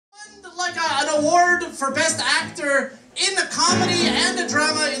an award for Best Actor in a comedy and a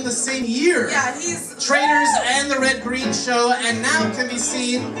drama in the same year. Yeah, he's Traitors and The Red Green Show, and now can be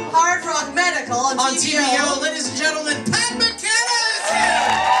seen Hard Rock Medical on TVO. Ladies and gentlemen, Pat Mckenna is here!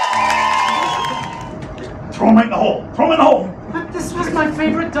 Throw him right in the hole! Throw him in the hole! But this was my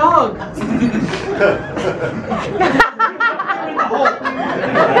favorite dog. Throw him in the hole!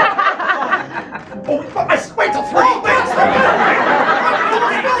 Oh, wait till 3!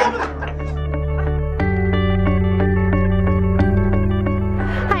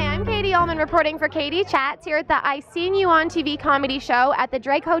 Uhlmann reporting for Katie Chats here at the I Seen You on TV comedy show at the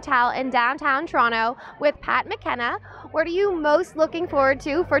Drake Hotel in downtown Toronto with Pat Mckenna. What are you most looking forward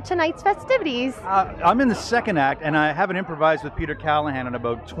to for tonight's festivities? I'm in the second act, and I haven't improvised with Peter Callahan in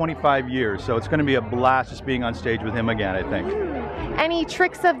about 25 years, so it's going to be a blast just being on stage with him again, I think. Any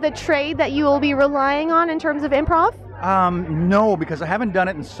tricks of the trade that you will be relying on in terms of improv? No, because I haven't done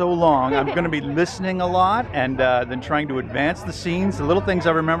it in so long. I'm going to be listening a lot and then trying to advance the scenes. The little things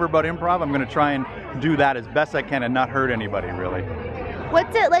I remember about improv, I'm going to try and do that as best I can and not hurt anybody, really.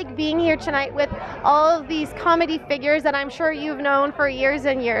 What's it like being here tonight with all of these comedy figures that I'm sure you've known for years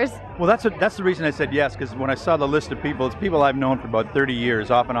and years? Well, that's the reason I said yes, because when I saw the list of people, it's people I've known for about 30 years,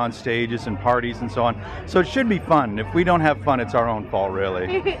 often on stages and parties and so on. So it should be fun. If we don't have fun, it's our own fault,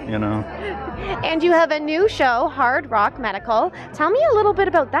 really, you know. And you have a new show, Hard Rock Medical. Tell me a little bit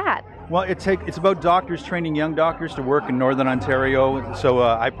about that. Well, it's about doctors training young doctors to work in Northern Ontario. So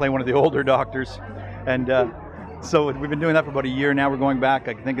I play one of the older doctors, and so we've been doing that for about a year now. We're going back,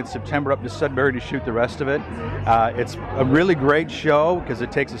 I think, in September up to Sudbury to shoot the rest of it. It's a really great show because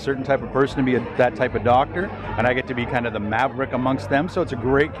it takes a certain type of person to be that type of doctor, and I get to be kind of the maverick amongst them. So it's a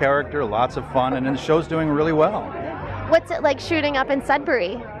great character, lots of fun, and then the show's doing really well. What's it like shooting up in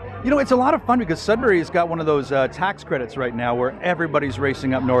Sudbury? You know, it's a lot of fun because Sudbury's got one of those tax credits right now where everybody's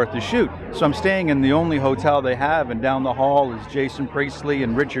racing up north to shoot. So I'm staying in the only hotel they have, and down the hall is Jason Priestley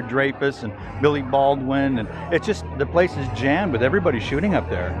and Richard Dreyfuss and Billy Baldwin, and it's just, the place is jammed with everybody shooting up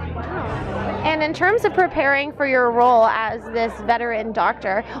there. And in terms of preparing for your role as this veteran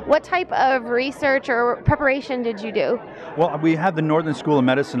doctor, what type of research or preparation did you do? Well, we have the Northern School of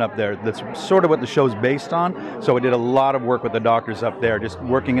Medicine up there. That's sort of what the show's based on. So I did a lot of work with the doctors up there, just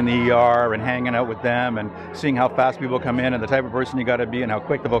working in the ER and hanging out with them and seeing how fast people come in and the type of person you got to be and how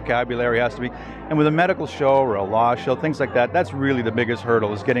quick the vocabulary has to be. And with a medical show or a law show, things like that, that's really the biggest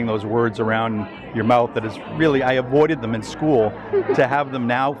hurdle, is getting those words around your mouth. That is really, I avoided them in school. To have them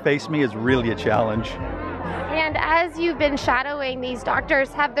now face me is really a challenge. And as you've been shadowing these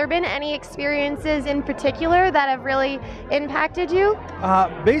doctors, have there been any experiences in particular that have really impacted you?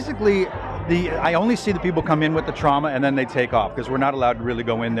 Basically, I only see the people come in with the trauma and then they take off, because we're not allowed to really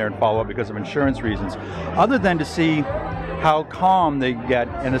go in there and follow up because of insurance reasons, other than to see how calm they get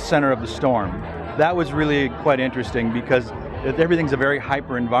in the center of the storm. That was really quite interesting, because everything's a very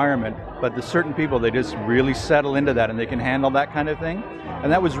hyper environment, but the certain people, they just really settle into that and they can handle that kind of thing.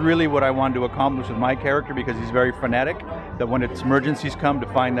 And that was really what I wanted to accomplish with my character, because he's very frenetic, that when it's emergencies come, to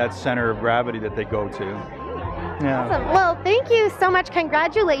find that center of gravity that they go to. Yeah. Awesome. Well, thank you so much.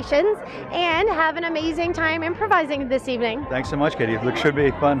 Congratulations, and have an amazing time improvising this evening. Thanks so much, Katie. It should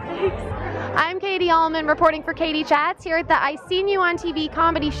be fun. I'm Katie Uhlmann reporting for Katie Chats here at the I Seen You on TV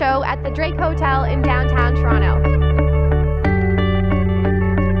comedy show at the Drake Hotel in downtown Toronto.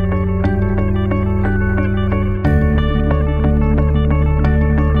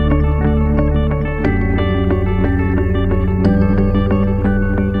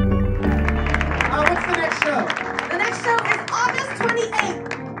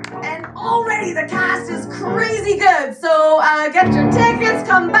 Already the cast is crazy good, so get your tickets,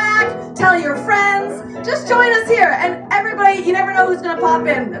 come back, tell your friends, just join us here, and everybody, you never know who's going to pop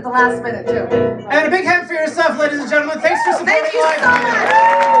in at the last minute too. And a big hand for yourself, ladies and gentlemen. Thanks for supporting. Thank you so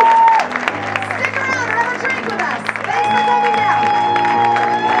much.